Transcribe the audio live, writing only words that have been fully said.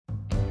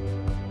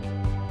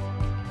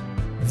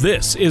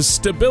This is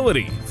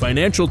Stability,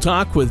 financial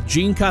talk with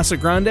Gene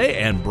Casagrande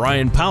and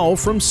Brian Powell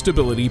from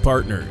Stability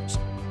Partners.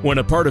 When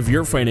a part of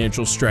your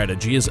financial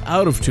strategy is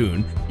out of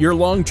tune, your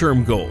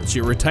long-term goals,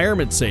 your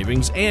retirement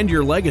savings, and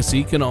your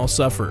legacy can all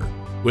suffer.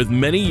 With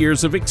many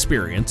years of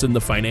experience in the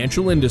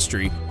financial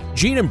industry,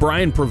 Gene and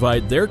Brian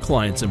provide their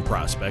clients and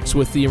prospects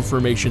with the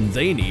information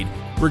they need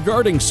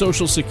regarding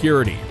Social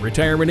Security,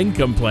 retirement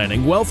income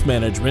planning, wealth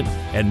management,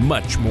 and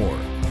much more.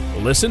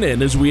 Listen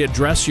in as we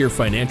address your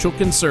financial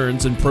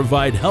concerns and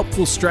provide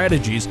helpful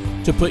strategies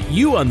to put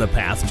you on the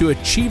path to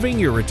achieving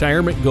your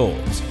retirement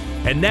goals.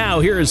 And now,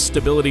 here is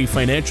Stability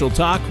Financial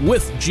Talk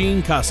with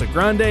Gene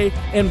Casagrande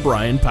and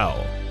Brian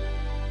Powell.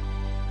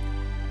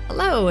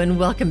 Hello, and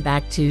welcome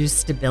back to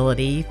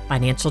Stability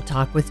Financial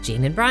Talk with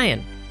Gene and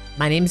Brian.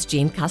 My name is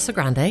Gene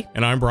Casagrande.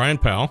 And I'm Brian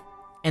Powell.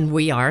 And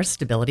we are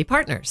Stability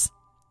Partners.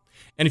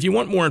 And if you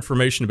want more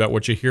information about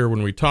what you hear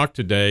when we talk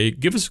today,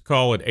 give us a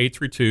call at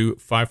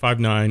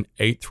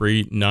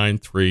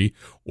 832-559-8393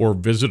 or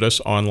visit us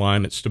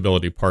online at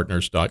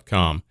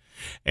stabilitypartners.com.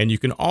 And you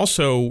can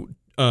also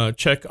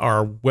check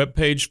our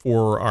webpage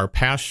for our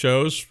past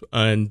shows,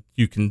 and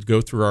you can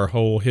go through our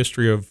whole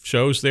history of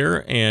shows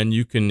there, and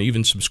you can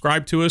even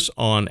subscribe to us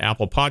on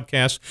Apple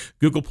Podcasts,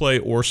 Google Play,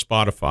 or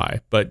Spotify.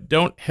 But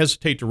don't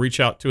hesitate to reach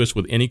out to us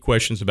with any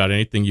questions about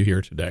anything you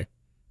hear today.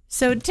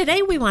 So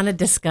today we want to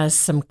discuss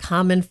some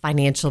common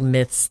financial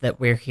myths that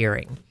we're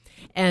hearing.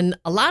 And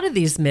a lot of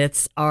these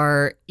myths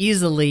are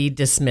easily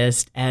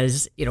dismissed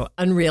as,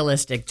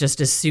 unrealistic just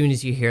as soon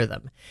as you hear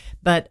them.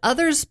 But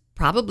others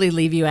probably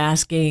leave you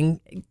asking,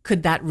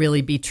 could that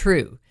really be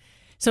true?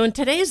 So in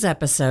today's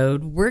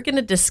episode, we're going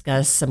to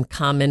discuss some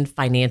common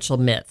financial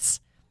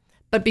myths.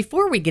 But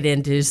before we get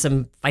into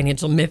some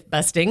financial myth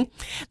busting,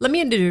 let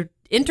me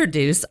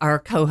introduce our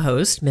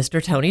co-host,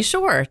 Mr. Tony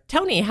Shore.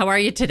 Tony, how are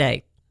you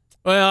today?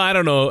 Well, I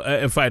don't know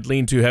if I'd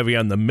lean too heavy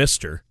on the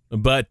mister,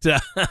 but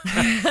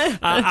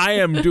I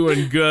am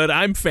doing good.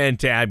 I'm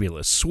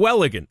fantabulous.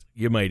 Swelligant,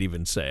 you might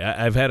even say.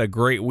 I've had a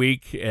great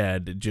week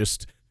and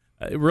just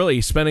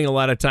really spending a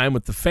lot of time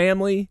with the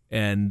family,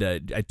 and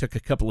I took a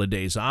couple of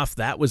days off.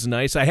 That was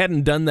nice. I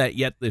hadn't done that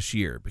yet this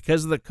year.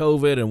 Because of the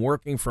COVID and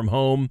working from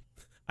home,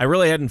 I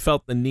really hadn't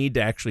felt the need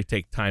to actually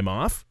take time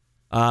off,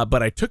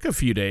 but I took a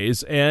few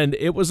days, and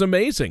it was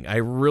amazing. I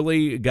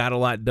really got a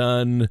lot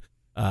done.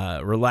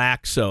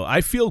 Relax. So I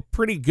feel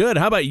pretty good.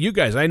 How about you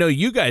guys? I know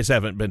you guys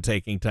haven't been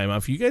taking time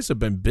off. You guys have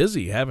been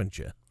busy, haven't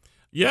you?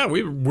 Yeah,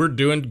 we're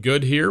doing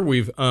good here.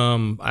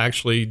 I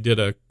actually did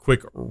a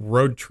quick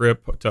road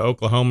trip to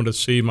Oklahoma to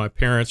see my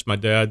parents. My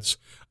dad's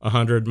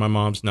 100, my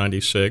mom's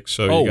 96,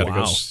 so you got to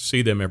go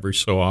see them every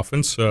so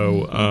often.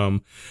 So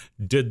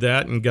did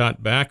that and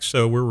got back,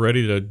 so we're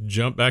ready to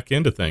jump back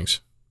into things.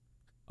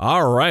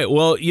 All right.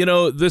 Well,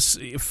 this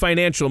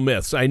financial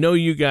myths, I know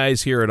you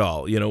guys hear it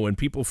all. When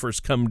people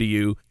first come to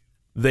you,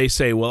 they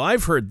say, well,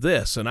 I've heard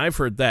this and I've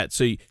heard that.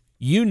 So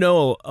you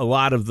know a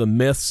lot of the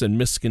myths and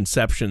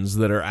misconceptions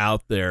that are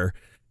out there.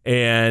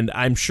 And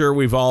I'm sure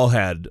we've all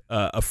had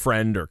a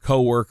friend or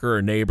coworker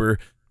or neighbor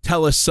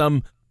tell us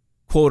some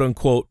quote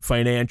unquote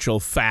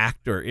financial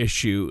fact or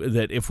issue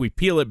that if we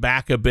peel it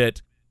back a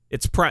bit,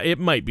 it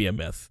might be a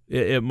myth.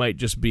 It might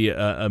just be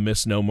a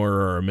misnomer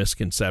or a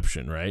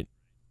misconception, right?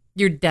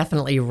 You're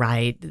definitely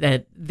right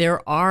that there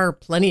are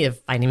plenty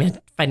of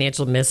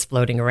financial myths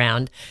floating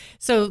around.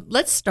 So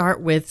let's start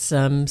with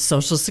some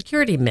Social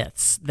Security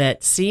myths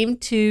that seem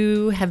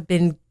to have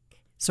been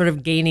sort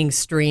of gaining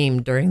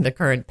steam during the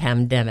current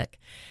pandemic.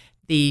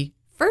 The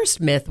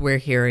first myth we're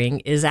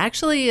hearing is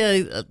actually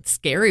a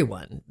scary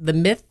one, the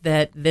myth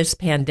that this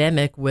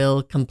pandemic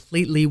will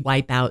completely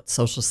wipe out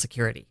Social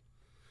Security.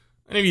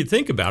 And if you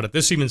think about it,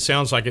 this even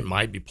sounds like it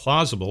might be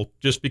plausible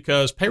just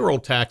because payroll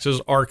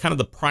taxes are kind of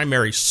the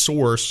primary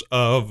source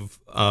of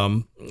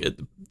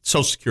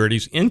Social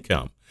Security's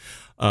income.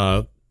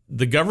 The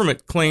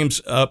government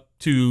claims up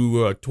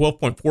to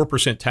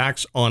 12.4%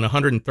 tax on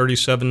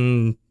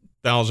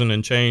 $137,000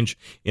 and change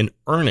in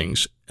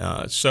earnings.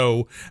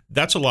 So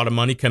that's a lot of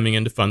money coming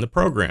in to fund the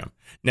program.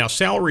 Now,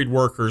 salaried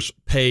workers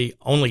pay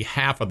only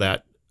half of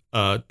that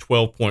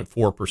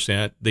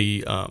 12.4%.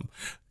 The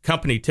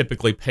company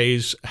typically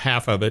pays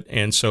half of it,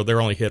 and so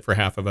they're only hit for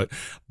half of it.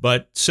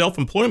 But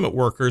self-employment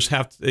workers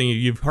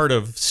you've heard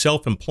of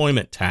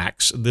self-employment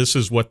tax. This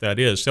is what that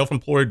is.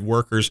 Self-employed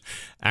workers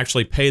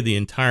actually pay the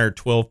entire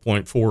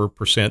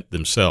 12.4%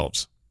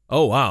 themselves.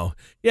 Oh, wow.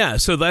 Yeah,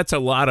 so that's a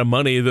lot of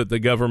money that the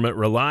government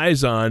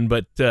relies on.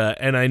 But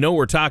and I know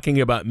we're talking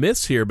about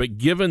myths here, but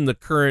given the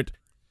current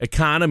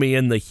economy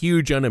and the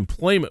huge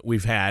unemployment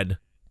we've had,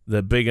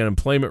 the big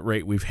unemployment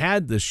rate we've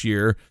had this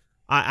year,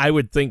 I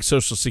would think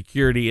Social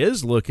Security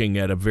is looking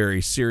at a very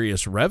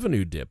serious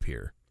revenue dip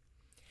here.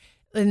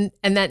 And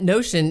that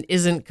notion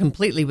isn't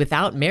completely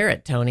without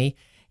merit, Tony.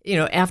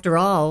 After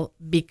all,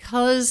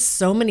 because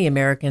so many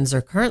Americans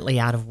are currently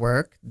out of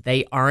work,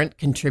 they aren't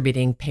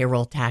contributing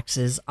payroll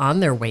taxes on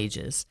their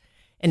wages.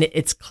 And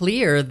it's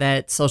clear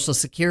that Social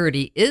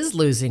Security is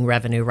losing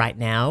revenue right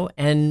now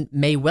and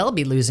may well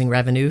be losing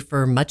revenue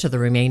for much of the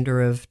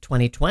remainder of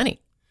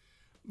 2020.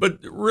 But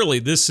really,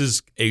 this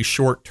is a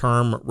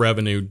short-term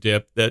revenue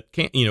dip that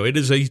can't, it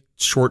is a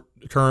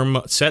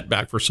short-term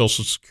setback for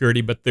Social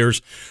Security, but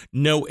there's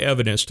no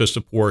evidence to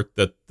support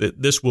that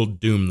this will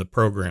doom the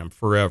program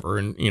forever.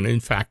 And, in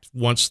fact,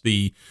 once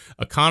the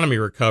economy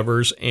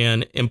recovers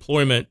and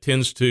unemployment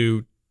tends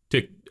to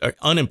tick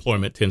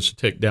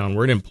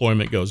downward,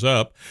 employment goes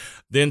up,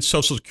 then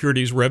Social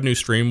Security's revenue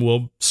stream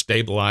will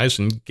stabilize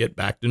and get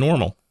back to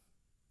normal.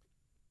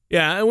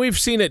 Yeah, and we've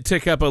seen it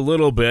tick up a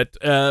little bit,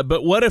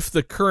 but what if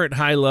the current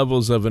high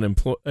levels of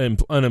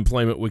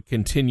unemployment would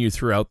continue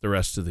throughout the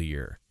rest of the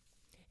year?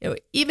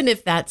 Even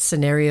if that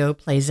scenario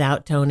plays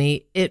out,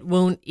 Tony, it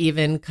won't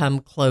even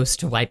come close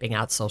to wiping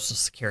out Social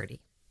Security.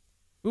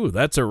 Ooh,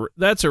 that's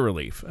a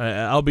relief.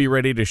 I'll be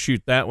ready to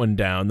shoot that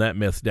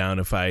myth down,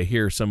 if I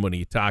hear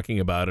somebody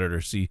talking about it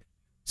or see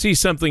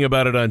something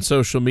about it on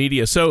social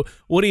media. So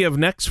what do you have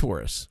next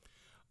for us?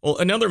 Well,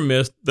 another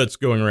myth that's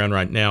going around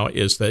right now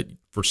is that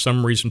for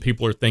some reason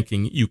people are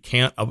thinking you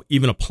can't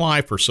even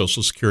apply for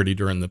Social Security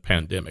during the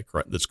pandemic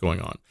that's going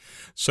on.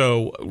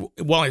 So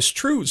while it's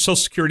true Social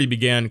Security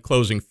began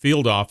closing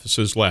field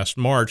offices last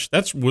March,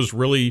 that was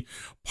really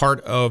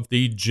part of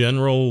the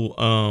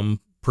general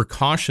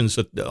precautions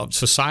that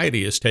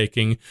society is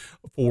taking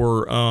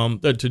for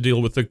to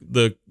deal with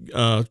the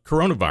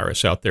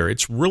coronavirus out there.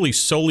 It's really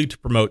solely to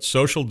promote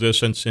social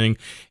distancing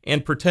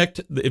and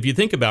protect. If you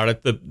think about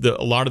it,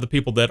 a lot of the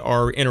people that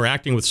are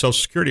interacting with Social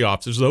Security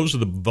offices, those are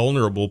the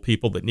vulnerable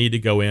people that need to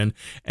go in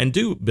and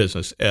do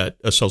business at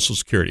a Social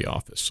Security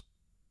office.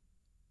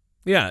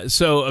 Yeah,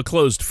 so a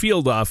closed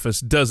field office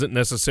doesn't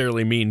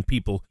necessarily mean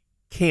people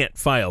can't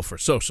file for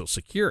Social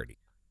Security.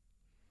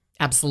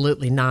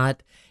 Absolutely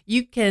not.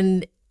 You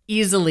can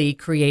easily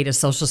create a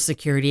Social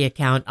Security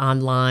account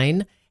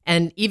online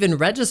and even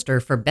register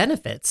for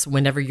benefits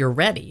whenever you're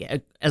ready,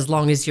 as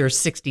long as you're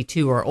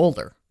 62 or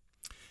older.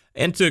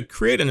 And to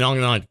create an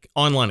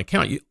online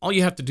account, all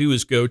you have to do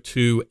is go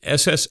to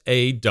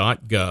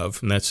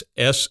ssa.gov, and that's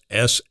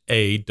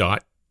ssa.gov,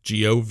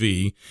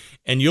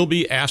 and you'll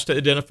be asked to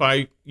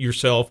identify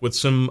yourself with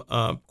some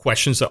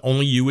questions that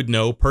only you would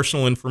know,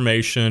 personal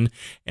information,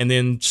 and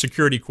then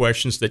security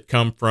questions that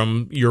come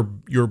from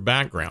your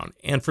background.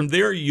 And from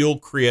there, you'll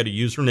create a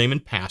username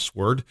and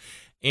password,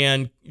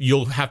 and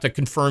you'll have to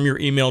confirm your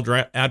email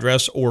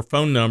address or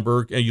phone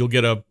number. And you'll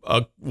get a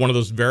one of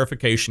those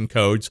verification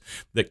codes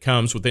that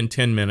comes within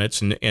 10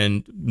 minutes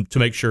and to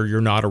make sure you're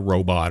not a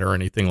robot or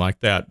anything like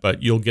that.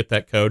 But you'll get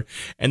that code.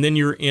 And then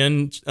you're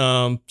in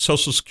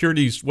Social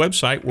Security's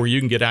website where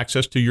you can get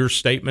access to your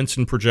statements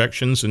and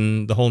projections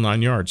and the whole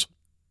 9 yards.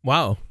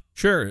 Wow.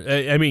 Sure.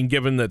 I mean,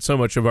 given that so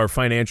much of our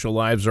financial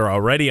lives are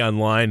already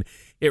online,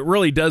 it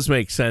really does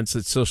make sense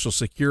that Social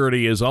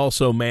Security is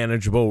also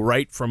manageable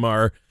right from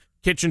our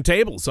kitchen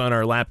tables on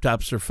our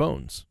laptops or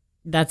phones.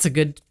 That's a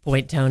good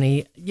point,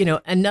 Tony.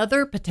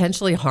 Another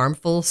potentially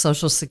harmful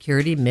Social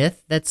Security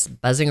myth that's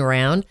buzzing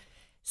around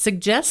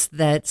suggests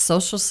that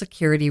Social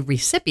Security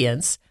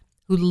recipients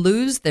who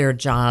lose their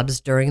jobs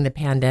during the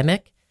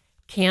pandemic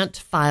can't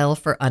file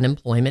for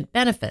unemployment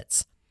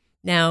benefits.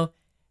 Now,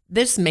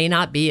 this may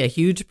not be a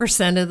huge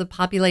percent of the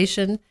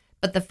population,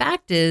 but the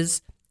fact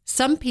is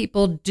some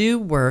people do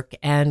work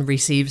and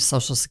receive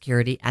Social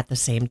Security at the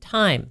same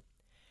time.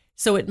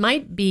 So it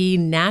might be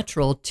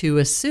natural to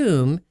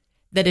assume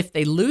that if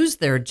they lose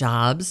their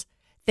jobs,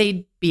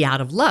 they'd be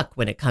out of luck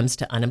when it comes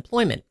to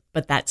unemployment,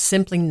 but that's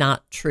simply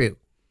not true.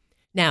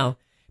 Now,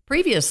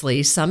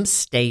 previously, some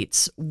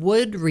states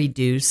would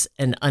reduce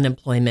an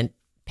unemployment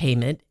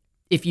payment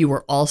if you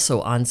were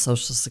also on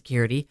Social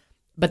Security,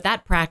 but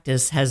that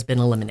practice has been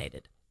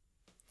eliminated.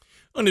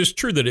 And it's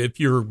true that if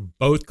you're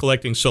both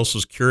collecting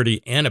Social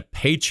Security and a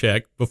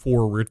paycheck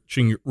before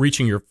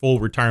reaching your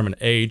full retirement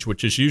age,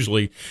 which is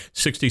usually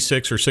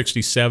 66 or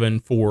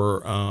 67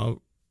 for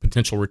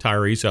potential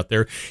retirees out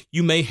there,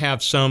 you may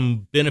have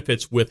some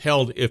benefits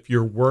withheld if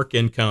your work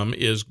income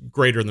is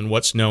greater than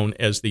what's known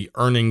as the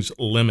earnings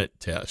limit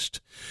test.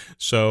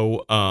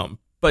 So,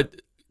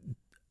 but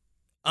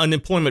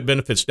unemployment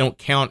benefits don't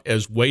count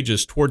as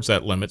wages towards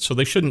that limit, so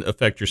they shouldn't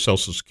affect your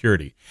Social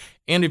Security.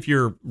 And if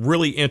you're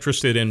really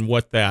interested in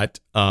what that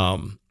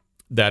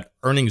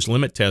earnings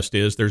limit test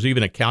is, there's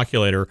even a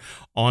calculator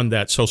on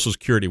that Social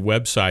Security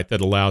website that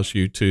allows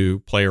you to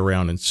play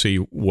around and see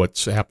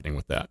what's happening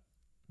with that.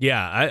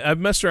 Yeah, I've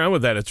messed around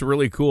with that. It's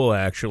really cool,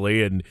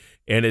 actually, and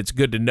it's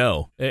good to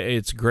know.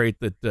 It's great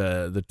that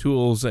the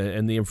tools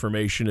and the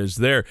information is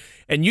there.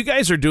 And you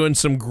guys are doing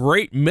some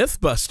great myth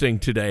busting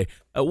today.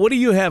 What do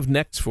you have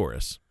next for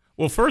us?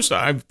 Well, first,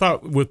 I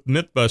thought with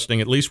myth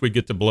busting, at least we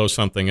get to blow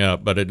something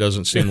up, but it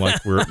doesn't seem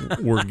like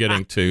we're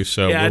getting to.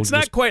 So yeah, it's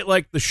not quite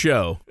like the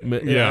show.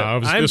 Yeah,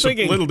 I was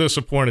a little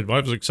disappointed. I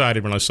was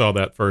excited when I saw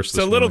that first.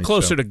 It's a little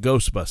closer to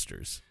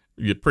Ghostbusters.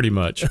 Yeah, pretty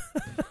much.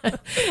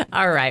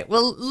 All right.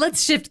 Well,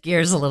 let's shift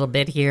gears a little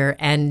bit here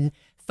and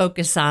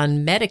focus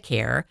on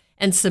Medicare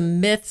and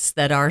some myths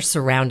that are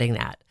surrounding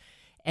that.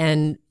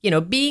 And,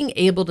 being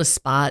able to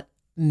spot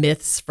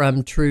myths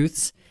from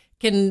truths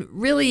can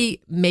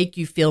really make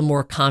you feel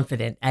more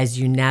confident as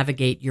you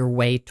navigate your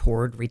way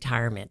toward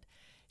retirement.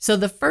 So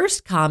the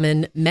first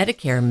common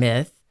Medicare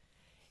myth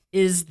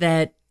is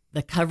that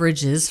the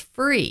coverage is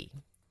free.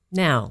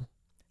 Now,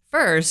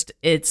 first,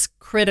 it's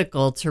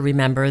critical to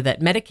remember that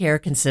Medicare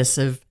consists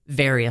of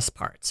various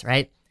parts,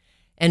 right?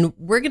 And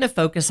we're going to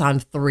focus on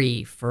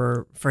 3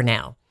 for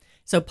now.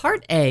 So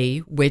Part A,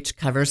 which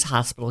covers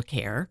hospital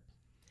care,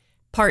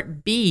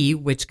 Part B,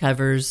 which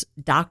covers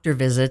doctor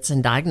visits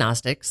and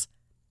diagnostics,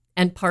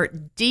 and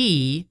Part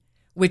D,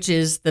 which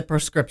is the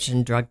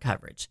prescription drug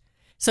coverage.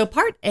 So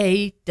Part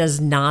A does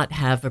not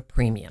have a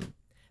premium,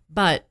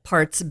 but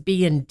Parts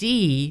B and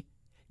D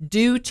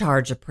do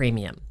charge a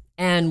premium.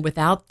 And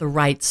without the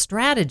right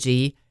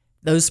strategy,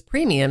 those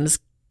premiums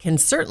can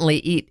certainly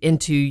eat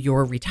into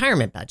your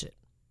retirement budget.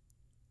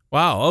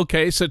 Wow.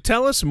 Okay. So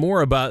tell us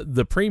more about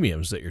the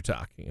premiums that you're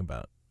talking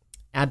about.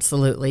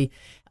 Absolutely.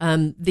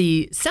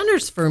 The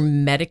Centers for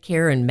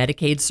Medicare and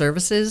Medicaid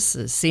Services,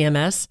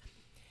 CMS,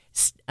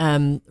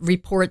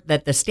 report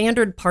that the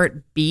standard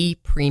Part B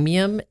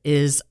premium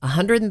is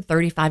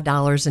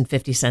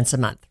 $135.50 a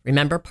month.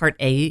 Remember, Part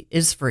A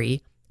is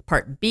free.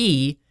 Part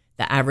B,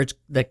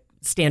 the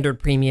standard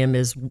premium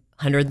is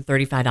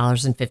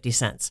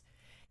 $135.50.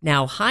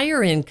 Now,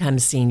 higher income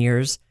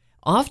seniors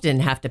often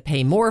have to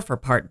pay more for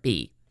Part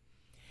B.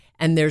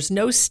 And there's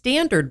no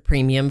standard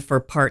premium for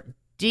Part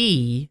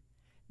D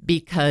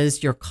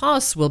because your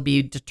costs will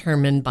be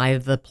determined by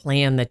the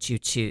plan that you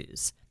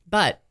choose.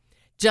 But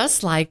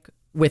just like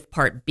with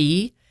Part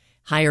B,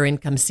 higher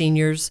income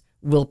seniors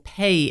will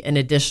pay an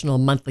additional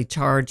monthly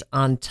charge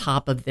on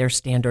top of their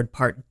standard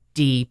Part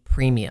D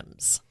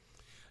premiums.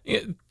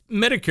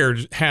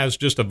 Medicare has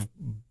just a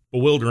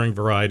bewildering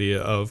variety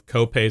of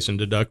copays and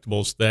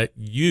deductibles that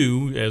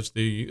you, as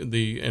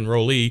the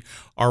enrollee,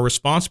 are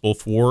responsible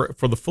for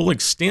the full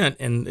extent,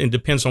 and it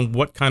depends on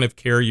what kind of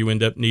care you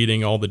end up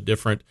needing, all the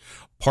different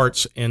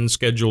parts and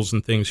schedules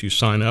and things you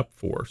sign up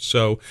for.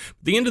 So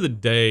at the end of the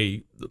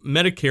day,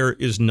 Medicare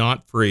is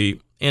not free,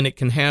 and it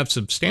can have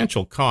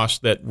substantial costs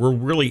that will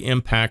really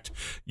impact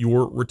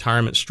your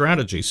retirement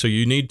strategy. So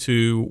you need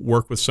to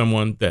work with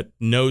someone that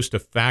knows to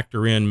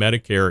factor in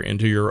Medicare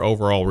into your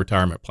overall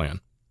retirement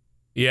plan.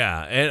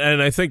 Yeah,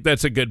 and I think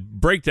that's a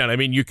good breakdown. I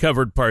mean, you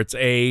covered parts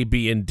A,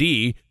 B, and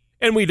D,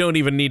 and we don't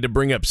even need to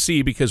bring up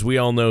C because we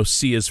all know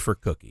C is for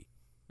cookie.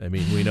 I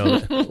mean, we know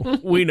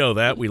that. We know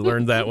that. We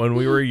learned that when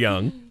we were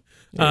young.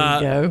 There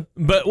you go.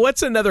 But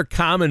what's another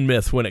common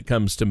myth when it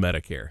comes to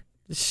Medicare?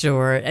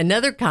 Sure.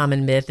 Another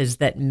common myth is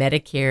that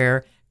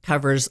Medicare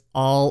covers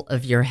all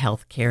of your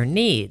health care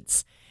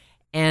needs.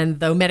 And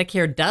though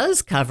Medicare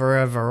does cover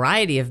a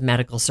variety of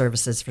medical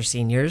services for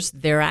seniors,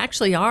 there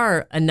actually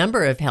are a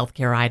number of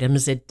healthcare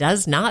items it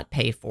does not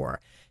pay for.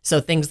 So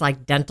things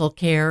like dental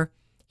care,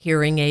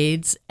 hearing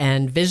aids,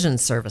 and vision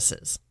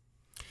services.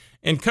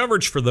 And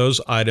coverage for those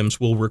items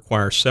will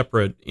require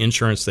separate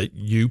insurance that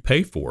you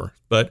pay for.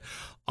 But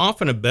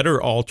often a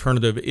better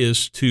alternative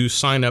is to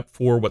sign up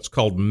for what's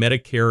called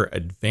Medicare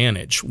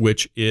Advantage,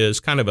 which is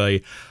kind of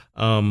a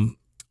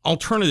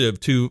alternative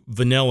to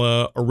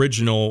vanilla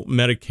original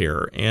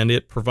Medicare, and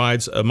it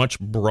provides a much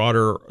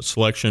broader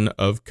selection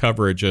of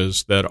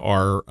coverages that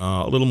are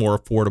a little more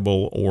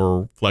affordable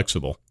or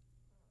flexible.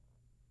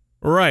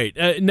 Right.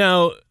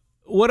 Now,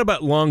 what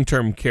about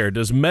long-term care?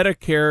 Does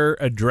Medicare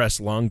address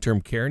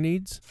long-term care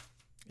needs?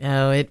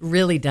 No, it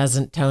really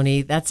doesn't,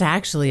 Tony. That's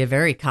actually a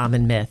very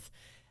common myth.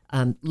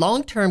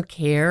 Long-term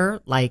care,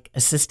 like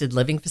assisted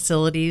living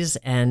facilities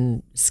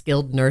and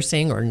skilled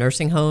nursing or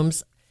nursing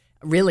homes,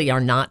 really are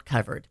not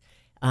covered.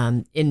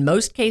 In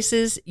most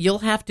cases, you'll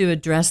have to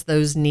address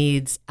those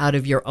needs out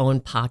of your own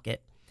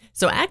pocket.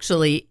 So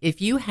actually,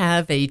 if you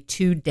have a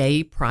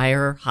 2-day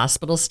prior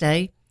hospital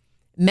stay,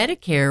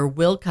 Medicare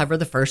will cover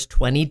the first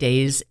 20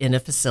 days in a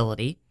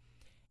facility.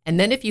 And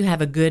then if you have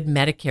a good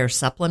Medicare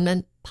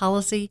supplement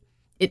policy,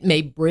 it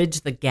may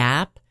bridge the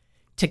gap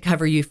to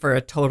cover you for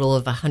a total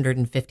of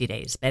 150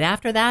 days. But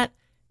after that,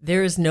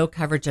 there is no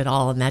coverage at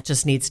all, and that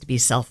just needs to be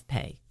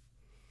self-pay.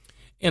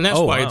 And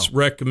that's why it's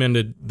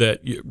recommended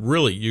that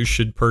you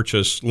should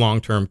purchase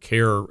long-term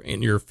care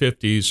in your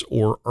 50s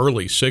or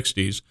early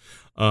 60s,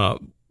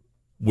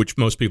 which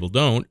most people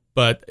don't.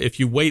 But if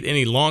you wait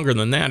any longer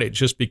than that, it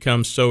just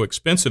becomes so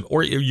expensive,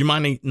 or you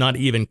might not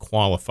even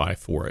qualify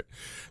for it.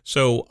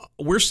 So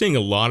we're seeing a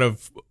lot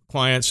of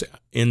clients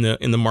in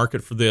the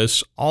market for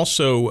this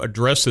also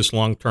address this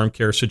long-term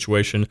care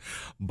situation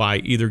by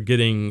either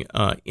getting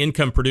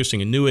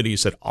income-producing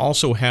annuities that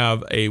also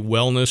have a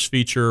wellness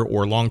feature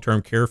or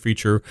long-term care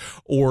feature,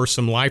 or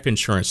some life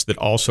insurance that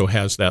also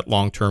has that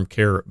long-term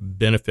care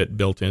benefit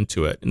built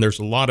into it. And there's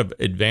a lot of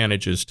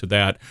advantages to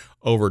that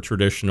over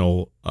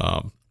traditional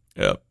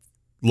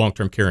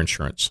long-term care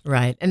insurance.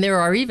 Right. And there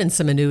are even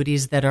some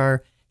annuities that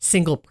are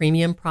single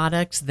premium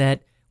products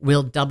that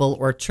will double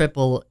or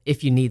triple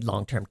if you need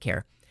long-term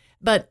care.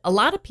 But a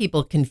lot of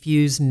people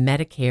confuse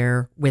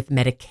Medicare with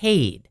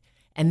Medicaid,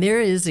 and there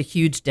is a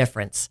huge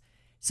difference.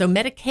 So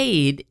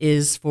Medicaid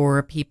is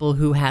for people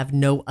who have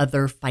no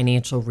other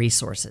financial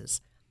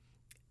resources.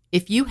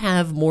 If you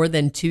have more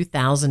than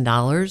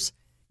 $2,000,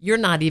 you're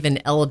not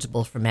even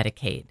eligible for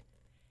Medicaid.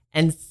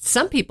 And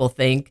some people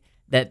think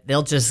that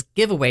they'll just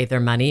give away their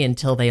money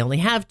until they only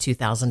have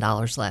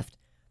 $2,000 left.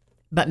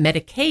 But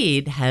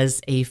Medicaid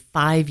has a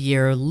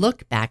 5-year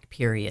look-back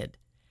period.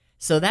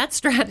 So that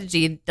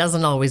strategy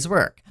doesn't always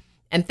work.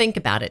 And think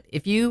about it.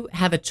 If you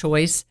have a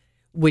choice,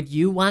 would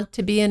you want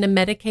to be in a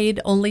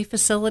Medicaid-only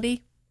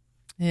facility?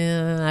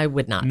 I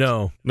would not.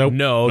 No.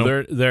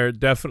 They're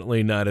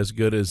definitely not as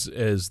good as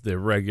the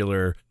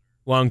regular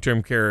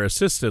long-term care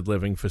assisted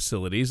living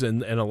facilities.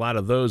 And a lot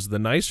of those, the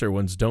nicer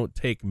ones, don't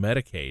take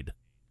Medicaid.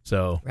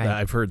 So Right.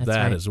 I've heard That's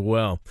that right. as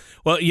well.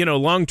 Well,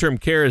 long-term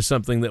care is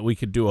something that we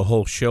could do a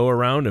whole show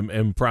around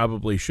and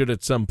probably should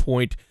at some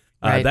point.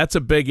 Right. That's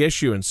a big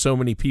issue, and so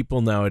many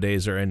people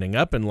nowadays are ending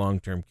up in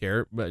long-term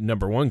care. But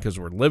number one, because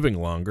we're living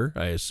longer,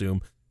 I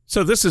assume.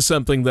 So this is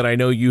something that I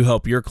know you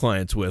help your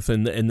clients with,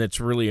 and that's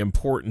really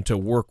important to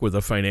work with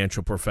a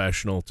financial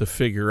professional to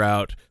figure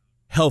out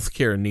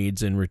healthcare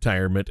needs in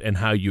retirement and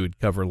how you would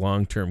cover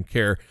long-term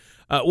care.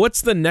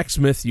 What's the next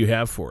myth you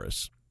have for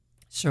us?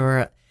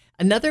 Sure.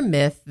 Another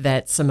myth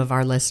that some of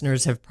our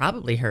listeners have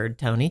probably heard,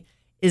 Tony,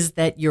 is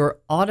that you're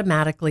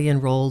automatically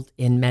enrolled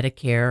in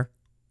Medicare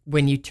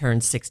when you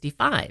turn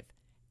 65.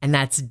 And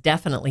that's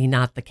definitely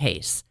not the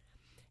case.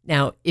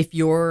 Now, if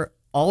you're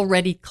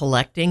already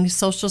collecting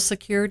Social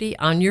Security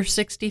on your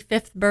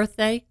 65th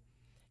birthday,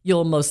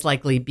 you'll most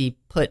likely be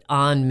put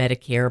on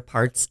Medicare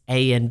Parts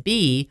A and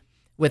B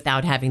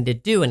without having to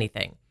do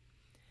anything.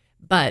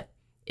 But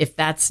if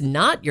that's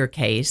not your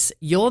case,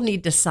 you'll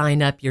need to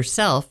sign up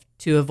yourself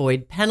to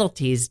avoid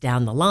penalties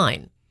down the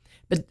line.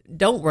 But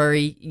don't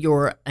worry,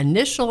 your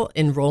initial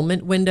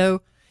enrollment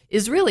window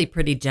is really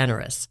pretty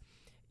generous.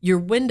 Your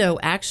window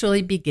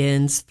actually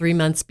begins 3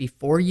 months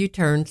before you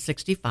turn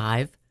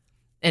 65,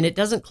 and it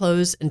doesn't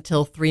close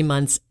until 3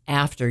 months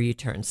after you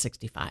turn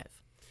 65.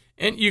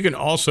 And you can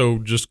also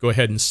just go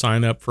ahead and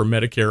sign up for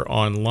Medicare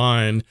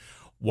online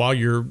while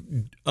you're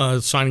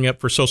signing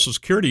up for Social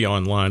Security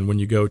online when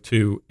you go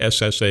to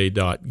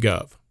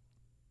ssa.gov.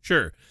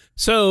 Sure.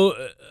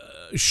 So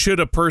should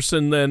a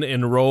person then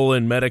enroll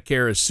in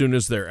Medicare as soon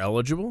as they're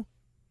eligible?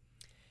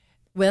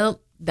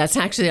 Well, that's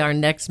actually our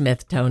next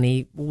myth,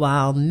 Tony.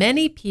 While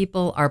many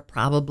people are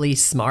probably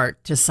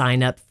smart to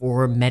sign up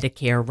for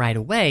Medicare right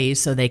away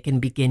so they can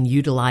begin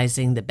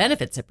utilizing the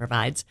benefits it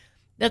provides,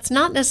 that's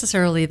not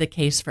necessarily the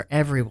case for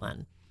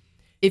everyone.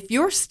 If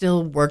you're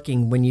still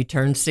working when you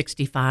turn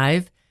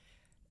 65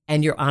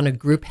 and you're on a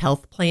group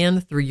health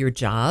plan through your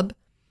job,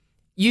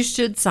 you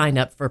should sign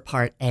up for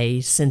Part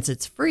A since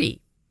it's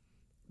free,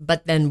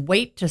 but then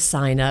wait to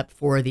sign up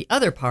for the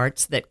other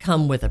parts that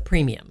come with a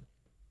premium.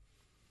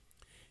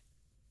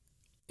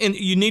 And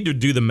you need to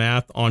do the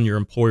math on your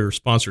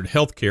employer-sponsored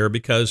health care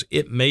because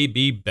it may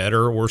be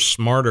better or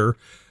smarter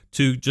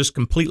to just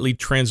completely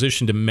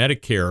transition to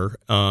Medicare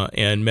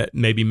and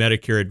maybe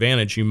Medicare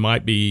Advantage. You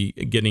might be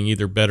getting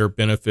either better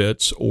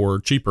benefits or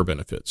cheaper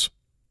benefits.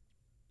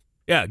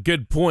 Yeah,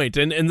 good point.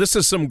 And this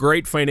is some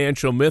great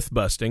financial myth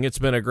busting. It's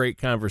been a great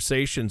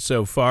conversation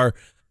so far.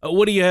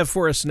 What do you have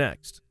for us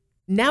next?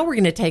 Now we're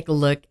going to take a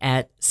look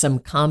at some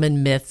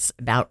common myths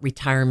about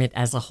retirement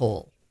as a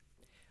whole.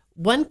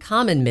 One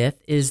common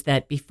myth is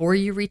that before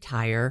you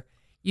retire,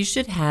 you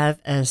should have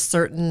a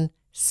certain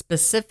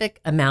specific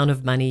amount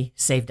of money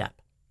saved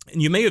up.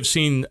 And you may have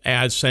seen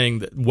ads saying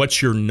that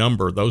what's your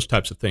number, those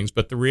types of things.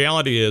 But the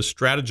reality is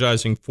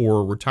strategizing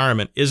for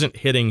retirement isn't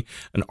hitting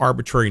an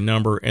arbitrary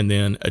number and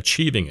then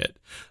achieving it.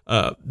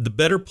 The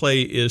better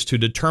play is to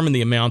determine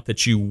the amount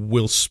that you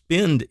will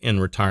spend in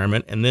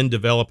retirement and then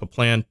develop a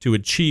plan to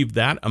achieve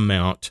that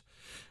amount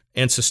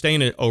and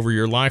sustain it over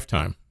your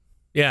lifetime.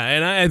 Yeah,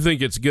 and I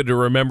think it's good to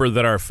remember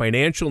that our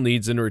financial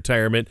needs in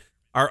retirement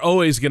are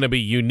always going to be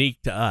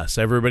unique to us.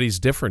 Everybody's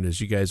different, as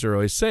you guys are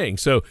always saying.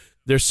 So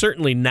there's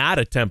certainly not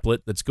a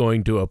template that's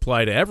going to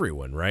apply to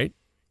everyone, right?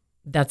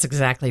 That's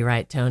exactly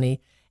right,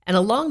 Tony. And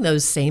along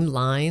those same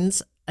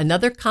lines,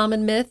 another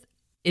common myth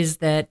is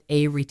that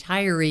a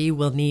retiree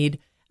will need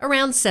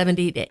around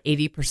 70 to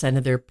 80%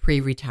 of their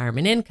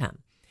pre-retirement income.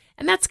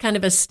 And that's kind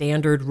of a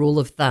standard rule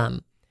of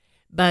thumb.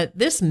 But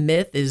this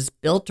myth is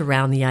built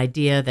around the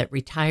idea that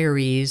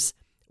retirees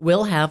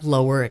will have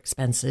lower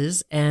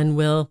expenses and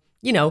will,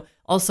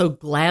 also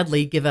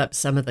gladly give up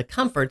some of the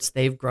comforts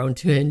they've grown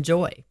to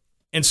enjoy.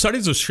 And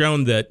studies have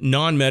shown that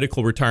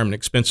non-medical retirement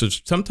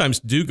expenses sometimes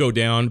do go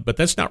down, but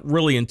that's not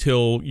really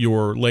until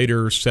your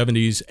later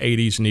 70s,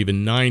 80s, and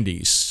even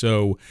 90s.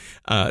 So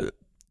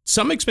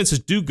some expenses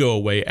do go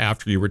away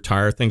after you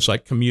retire, things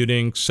like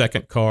commuting,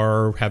 second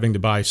car, having to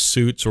buy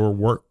suits or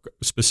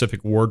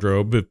work-specific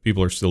wardrobe, if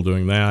people are still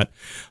doing that.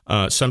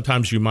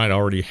 Sometimes you might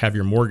already have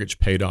your mortgage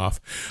paid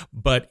off.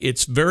 But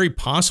it's very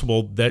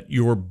possible that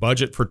your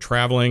budget for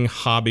traveling,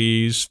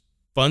 hobbies,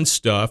 fun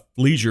stuff,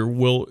 leisure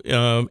will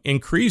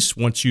increase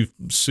once you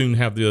soon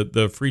have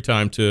the free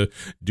time to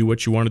do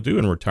what you want to do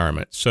in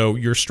retirement. So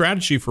your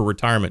strategy for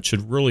retirement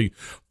should really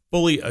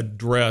fully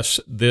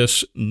address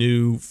this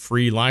new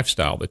free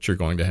lifestyle that you're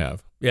going to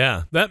have.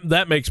 Yeah,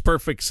 that makes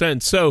perfect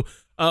sense. So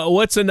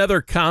what's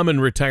another common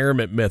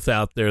retirement myth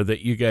out there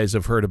that you guys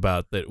have heard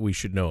about that we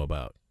should know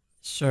about?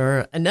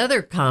 Sure.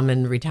 Another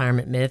common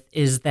retirement myth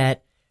is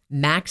that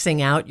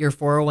maxing out your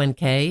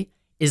 401k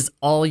is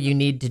all you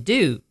need to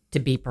do to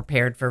be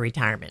prepared for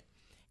retirement.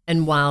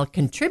 And while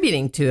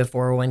contributing to a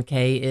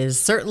 401k is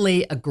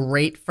certainly a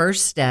great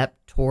first step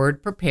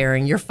toward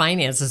preparing your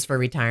finances for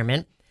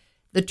retirement,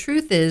 the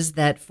truth is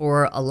that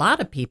for a lot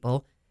of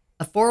people,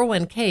 a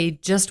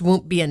 401k just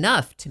won't be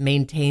enough to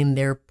maintain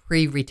their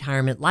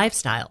pre-retirement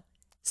lifestyle.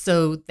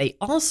 So they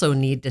also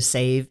need to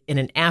save in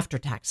an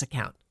after-tax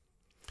account.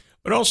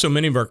 But also,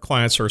 many of our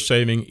clients are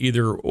saving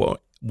either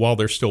while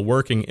they're still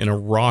working in a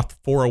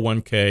Roth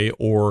 401k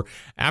or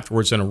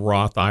afterwards in a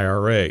Roth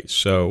IRA.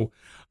 So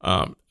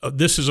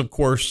this is, of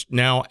course,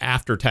 now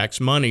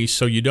after-tax money,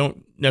 so you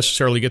don't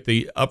necessarily get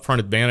the upfront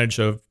advantage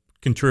of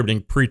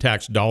contributing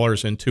pre-tax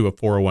dollars into a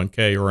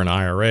 401k or an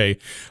IRA,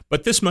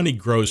 but this money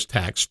grows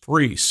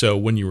tax-free. So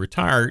when you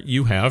retire,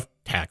 you have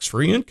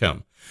tax-free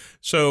income.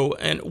 So,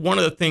 and one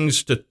of the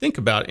things to think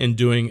about in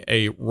doing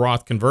a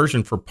Roth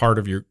conversion for part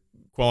of your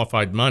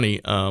qualified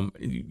money,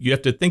 you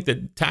have to think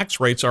that tax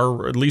rates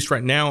are, at least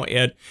right now,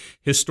 at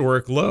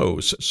historic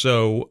lows.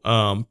 So,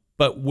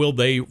 but will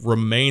they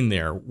remain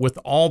there? With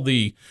all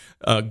the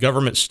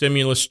government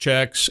stimulus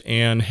checks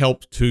and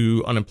help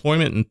to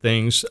unemployment and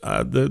things,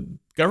 the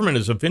government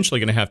is eventually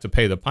going to have to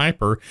pay the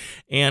piper,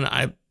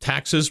 and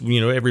taxes,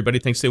 everybody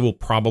thinks they will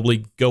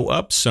probably go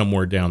up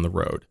somewhere down the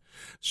road.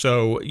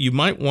 So you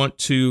might want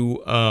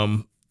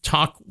to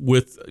talk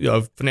with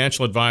a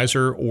financial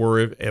advisor or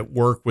at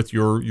work with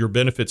your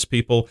benefits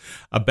people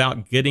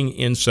about getting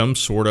in some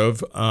sort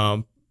of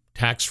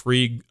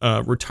tax-free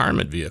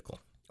retirement vehicle.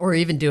 Or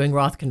even doing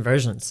Roth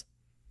conversions.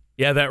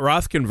 Yeah, that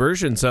Roth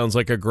conversion sounds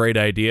like a great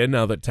idea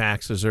now that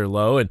taxes are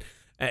low. And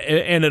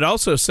it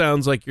also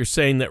sounds like you're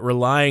saying that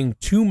relying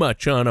too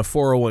much on a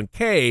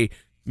 401k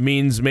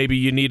means maybe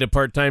you need a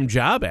part-time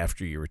job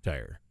after you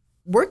retire.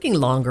 Working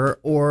longer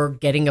or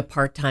getting a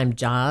part-time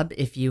job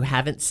if you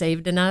haven't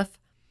saved enough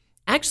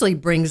actually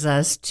brings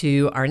us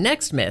to our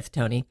next myth,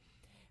 Tony.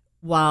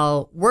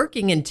 While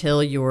working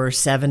until you're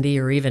 70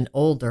 or even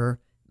older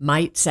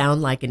might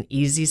sound like an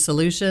easy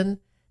solution,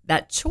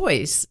 that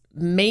choice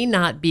may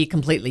not be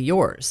completely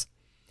yours,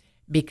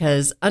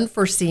 because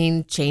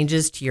unforeseen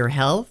changes to your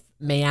health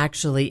may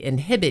actually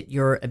inhibit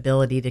your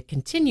ability to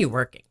continue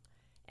working.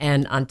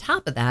 And on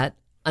top of that,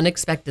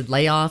 unexpected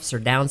layoffs or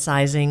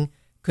downsizing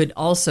could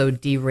also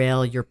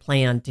derail your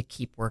plan to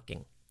keep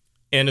working.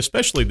 And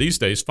especially these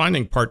days,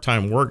 finding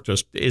part-time work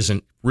just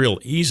isn't real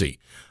easy.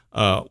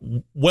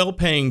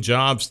 Well-paying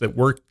jobs that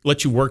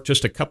let you work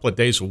just a couple of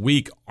days a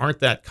week aren't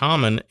that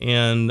common,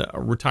 and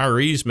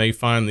retirees may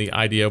find the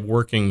idea of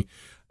working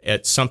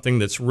at something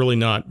that's really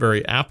not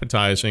very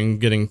appetizing,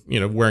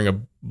 wearing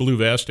a blue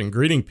vest and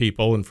greeting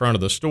people in front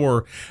of the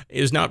store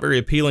is not very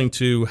appealing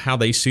to how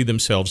they see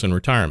themselves in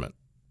retirement.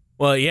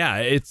 Well, yeah,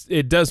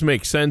 it does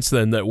make sense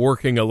then that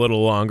working a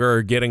little longer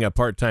or getting a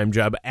part-time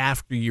job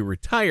after you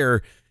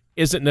retire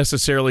isn't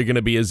necessarily going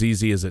to be as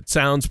easy as it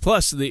sounds.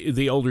 Plus,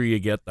 the older you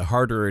get, the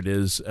harder it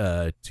is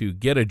to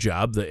get a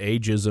job. The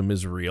ageism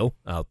is real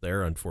out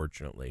there,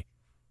 unfortunately.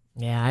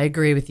 Yeah, I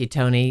agree with you,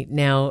 Tony.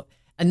 Now,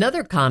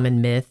 another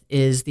common myth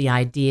is the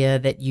idea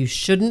that you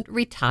shouldn't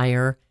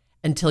retire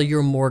until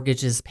your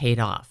mortgage is paid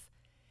off.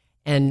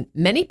 And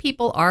many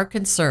people are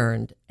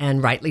concerned,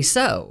 and rightly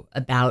so,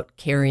 about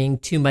carrying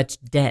too much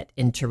debt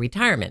into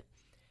retirement.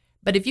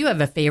 But if you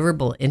have a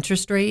favorable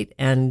interest rate,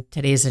 and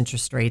today's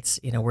interest rates,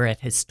 we're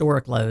at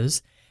historic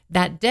lows,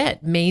 that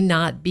debt may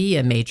not be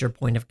a major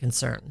point of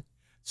concern.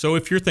 So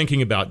if you're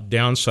thinking about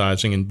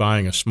downsizing and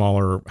buying a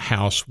smaller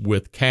house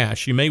with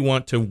cash, you may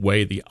want to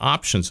weigh the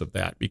options of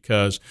that,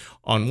 because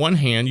on one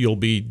hand, you'll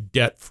be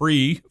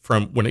debt-free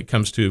from when it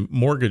comes to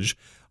mortgage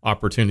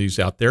opportunities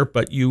out there,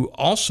 but you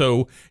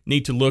also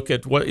need to look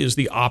at what is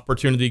the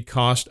opportunity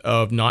cost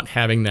of not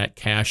having that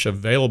cash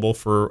available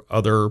for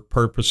other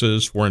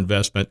purposes, for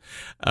investment,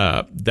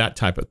 that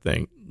type of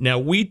thing. Now,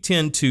 we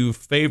tend to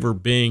favor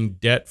being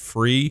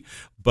debt-free,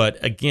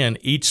 but again,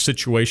 each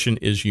situation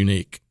is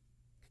unique.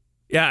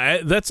 Yeah,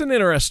 that's an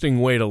interesting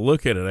way to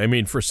look at it. I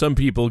mean, for some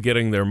people,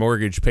 getting their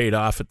mortgage paid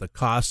off at the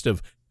cost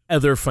of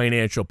other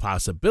financial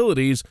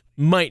possibilities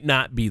might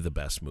not be the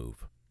best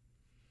move.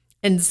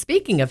 And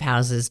speaking of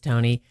houses,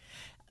 Tony,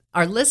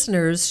 our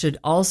listeners should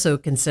also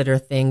consider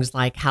things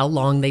like how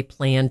long they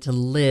plan to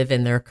live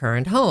in their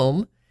current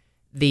home,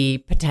 the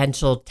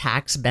potential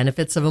tax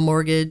benefits of a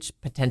mortgage,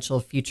 potential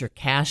future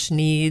cash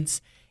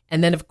needs,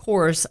 and then, of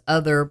course,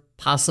 other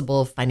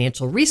possible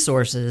financial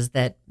resources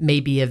that may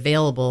be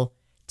available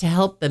to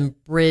help them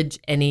bridge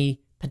any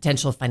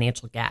potential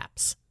financial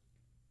gaps.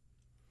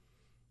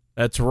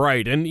 That's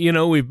right. And,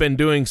 we've been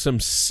doing some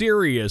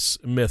serious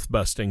myth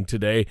busting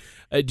today.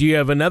 Do you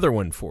have another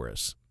one for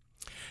us?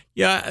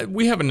 Yeah,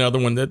 we have another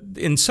one that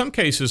in some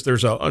cases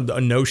there's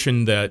a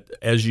notion that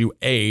as you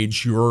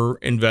age, your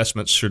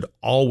investments should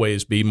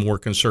always be more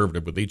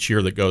conservative with each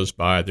year that goes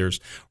by. There's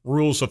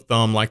rules of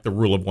thumb like the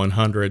rule of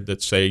 100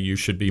 that say you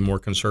should be more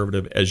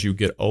conservative as you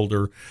get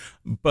older.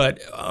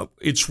 But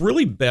it's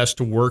really best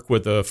to work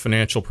with a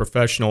financial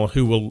professional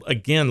who will,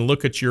 again,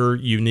 look at your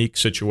unique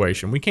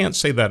situation. We can't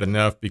say that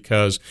enough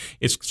because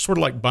it's sort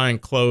of like buying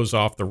clothes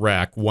off the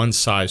rack, one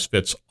size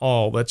fits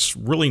all. That's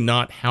really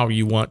not how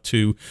you want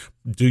to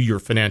do your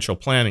financial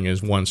planning,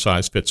 is one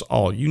size fits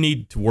all. You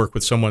need to work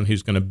with someone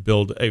who's going to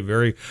build a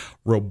very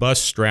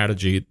robust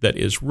strategy that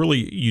is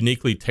really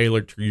uniquely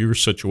tailored to your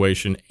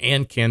situation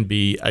and can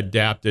be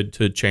adapted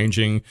to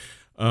changing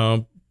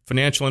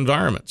financial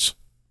environments.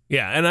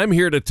 Yeah, and I'm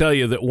here to tell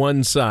you that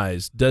one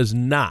size does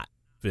not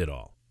fit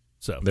all.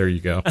 So there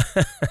you go.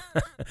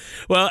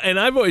 Well, and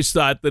I've always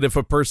thought that if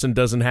a person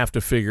doesn't have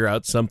to figure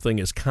out something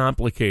as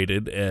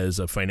complicated as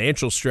a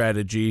financial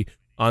strategy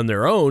on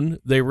their own,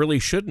 they really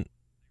shouldn't.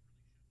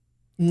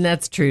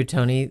 That's true,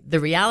 Tony.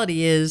 The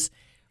reality is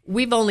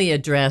we've only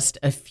addressed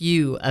a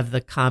few of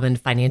the common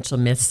financial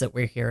myths that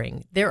we're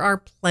hearing. There are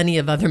plenty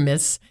of other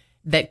myths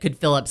that could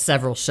fill up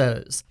several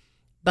shows.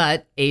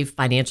 But a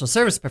financial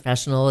service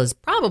professional has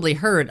probably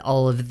heard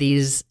all of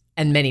these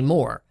and many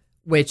more,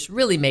 which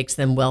really makes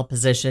them well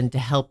positioned to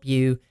help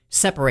you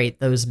separate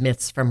those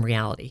myths from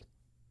reality.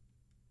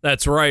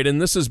 That's right. And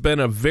this has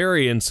been a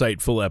very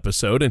insightful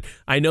episode. And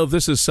I know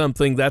this is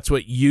something that's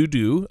what you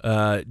do.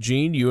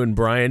 Gene, you and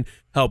Brian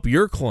help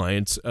your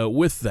clients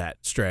with that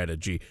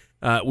strategy.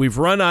 We've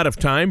run out of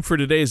time for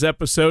today's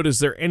episode. Is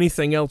there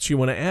anything else you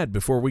want to add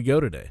before we go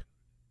today?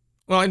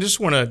 Well, I just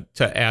wanted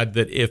to add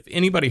that if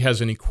anybody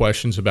has any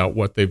questions about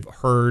what they've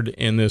heard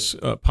in this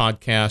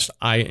podcast,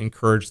 I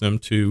encourage them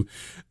to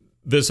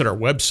visit our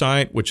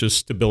website, which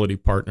is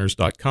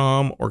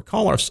stabilitypartners.com, or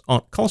call us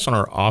on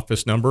our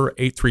office number,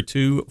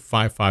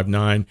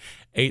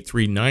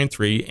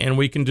 832-559-8393, and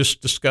we can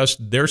just discuss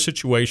their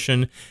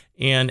situation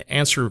and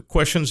answer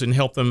questions and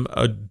help them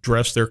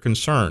address their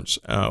concerns.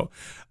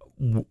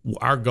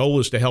 Our goal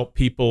is to help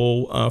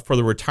people for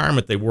the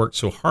retirement they worked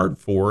so hard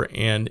for,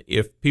 and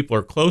if people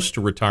are close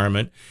to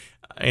retirement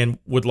and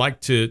would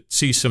like to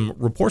see some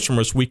reports from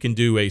us, we can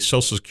do a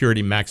Social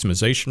Security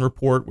maximization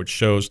report, which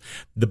shows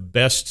the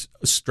best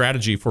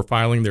strategy for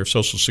filing their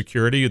Social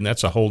Security, and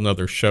that's a whole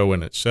nother show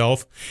in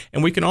itself.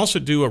 And we can also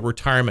do a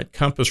retirement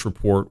compass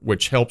report,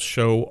 which helps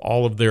show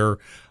all of their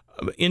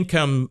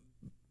income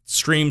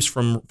streams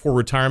for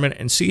retirement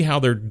and see how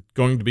they're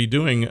going to be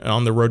doing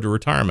on the road to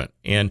retirement.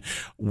 And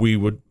we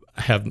would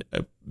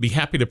be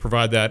happy to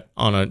provide that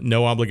on a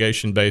no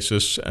obligation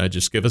basis.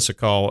 Just give us a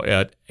call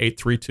at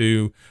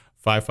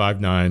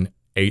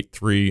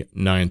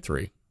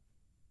 832-559-8393.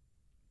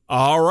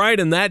 All right,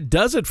 and that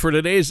does it for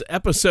today's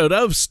episode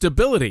of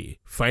Stability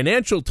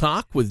Financial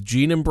Talk with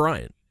Gene and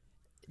Brian.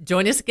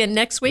 Join us again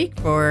next week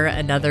for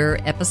another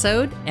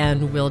episode,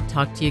 and we'll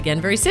talk to you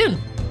again very soon.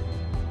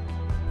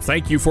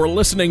 Thank you for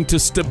listening to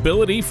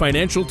Stability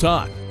Financial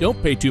Talk.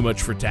 Don't pay too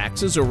much for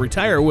taxes or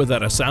retire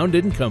without a sound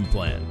income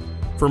plan.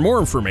 For more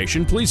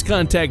information, please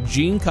contact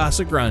Gene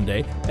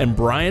Casagrande and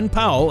Brian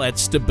Powell at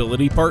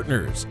Stability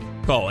Partners.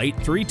 Call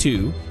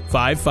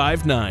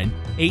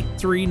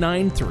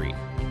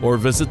 832-559-8393 or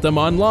visit them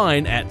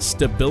online at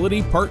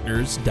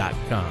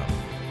stabilitypartners.com.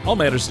 All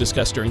matters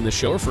discussed during this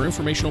show are for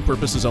informational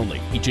purposes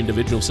only. Each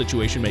individual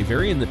situation may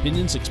vary, and the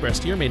opinions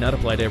expressed here may not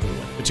apply to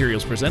everyone.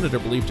 Materials presented are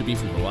believed to be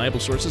from reliable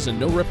sources, and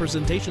no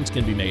representations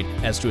can be made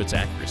as to its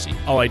accuracy.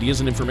 All ideas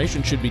and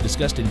information should be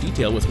discussed in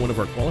detail with one of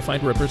our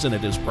qualified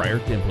representatives prior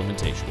to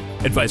implementation.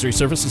 Advisory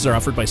services are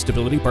offered by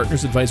Stability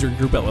Partners Advisory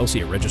Group,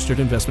 LLC, a registered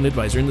investment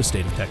advisor in the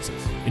state of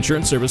Texas.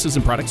 Insurance services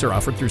and products are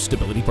offered through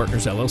Stability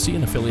Partners, LLC,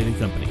 an affiliated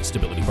company.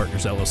 Stability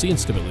Partners, LLC, and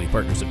Stability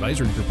Partners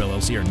Advisory Group,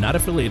 LLC, are not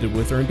affiliated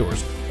with or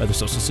endorsed by the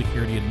Social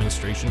Security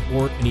Administration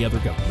or any other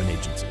government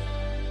agency.